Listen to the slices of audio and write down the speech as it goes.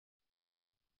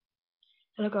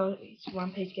Hello guys, it's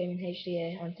Rampage Gaming HD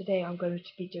here, and today I'm going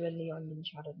to be doing the onion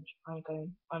challenge.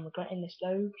 I'm regretting this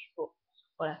load, but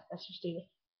whatever, let's just do it.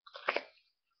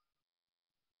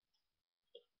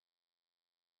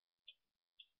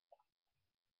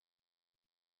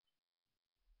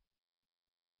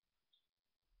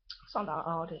 It's not that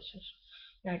hard, it's just,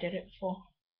 I did it before.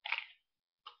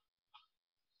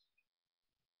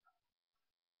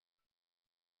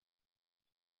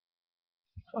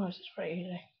 Oh, this is pretty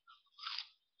easy.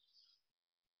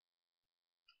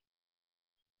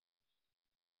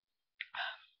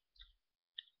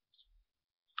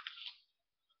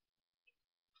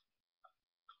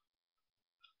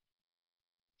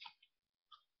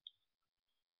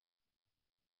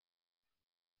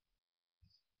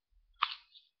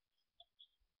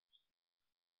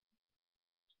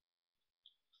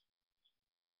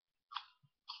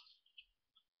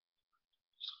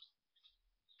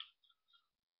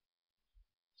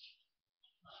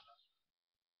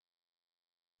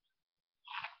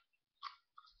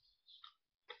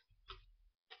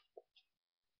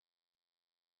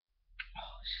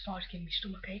 Oh, this starts giving me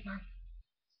stomachache, man.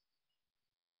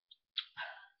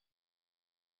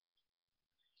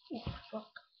 Oh, fuck.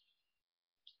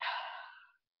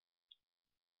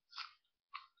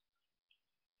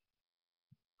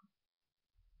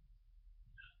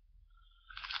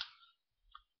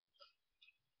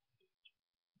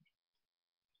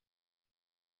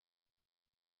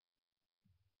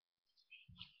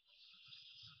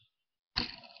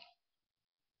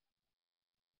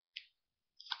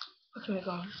 Okay,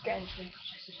 guys, let's get into this.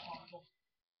 This is horrible.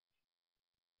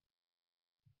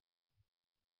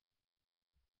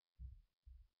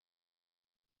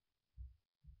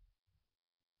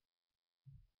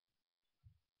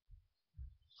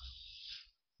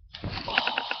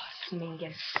 Oh, it's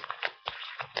minging.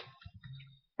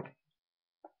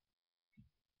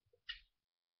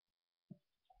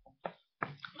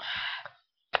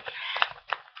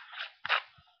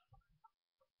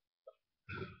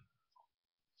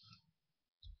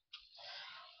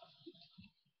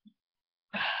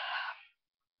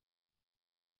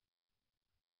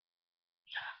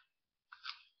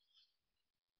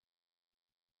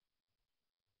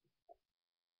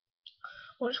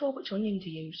 I'm not sure which onion to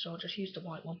use, so I'll just use the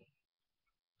white one.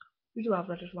 We do have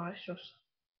red as well, it's just...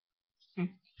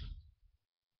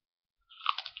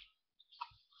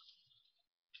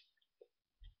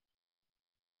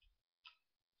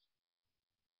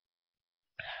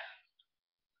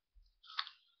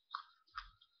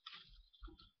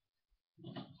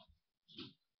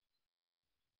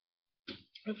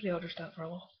 Hopefully I'll just don't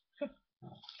throw off.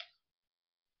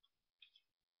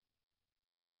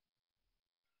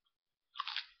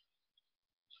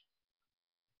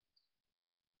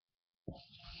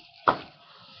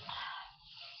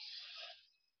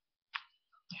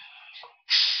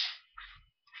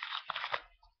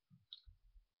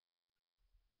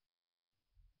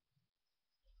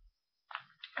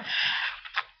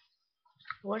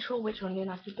 I'm not sure which onion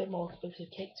has a bit more of a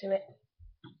kick to it.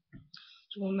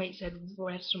 Some of my mates said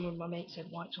red, some of my mates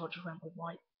said white, so I just went with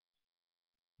white.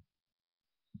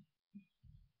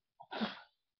 I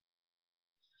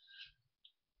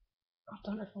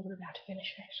don't know if I'm going to be able to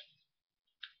finish this.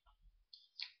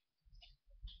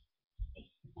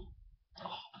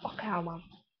 Oh, fuck hell, man.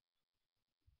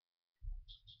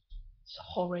 It's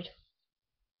horrid.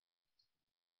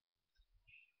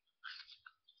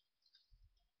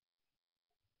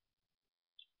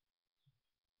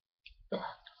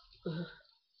 Ugh.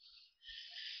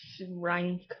 It's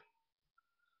rank.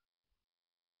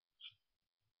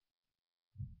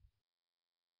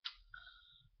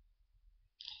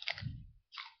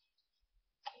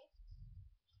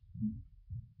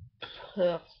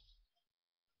 Ugh.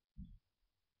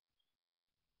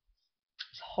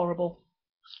 It's horrible.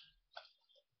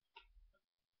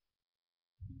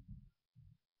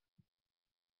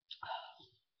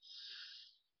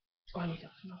 I need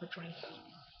another drink.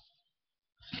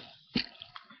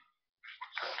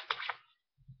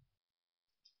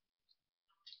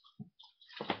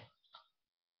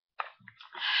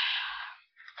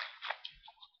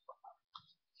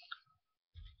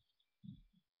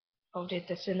 I did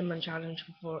the cinnamon challenge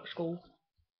before at school.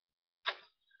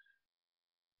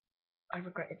 I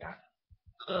regretted that.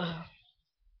 Ugh.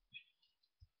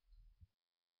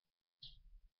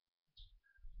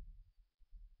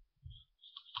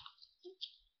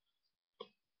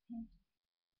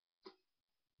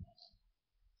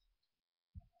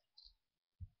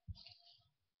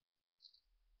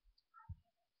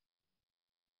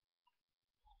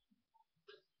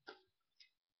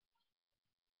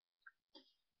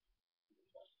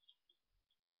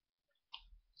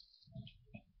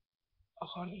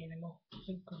 can't eat anymore. I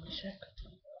think I'm gonna be sick.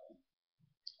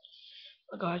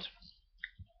 But guys,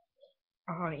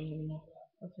 I can't eat anymore.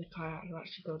 I think I'm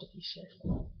actually going to be sick.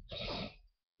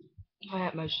 I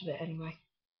ate most of it anyway.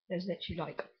 There's literally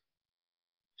like a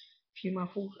few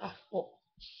mouthfuls left, but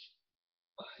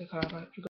I think I'm actually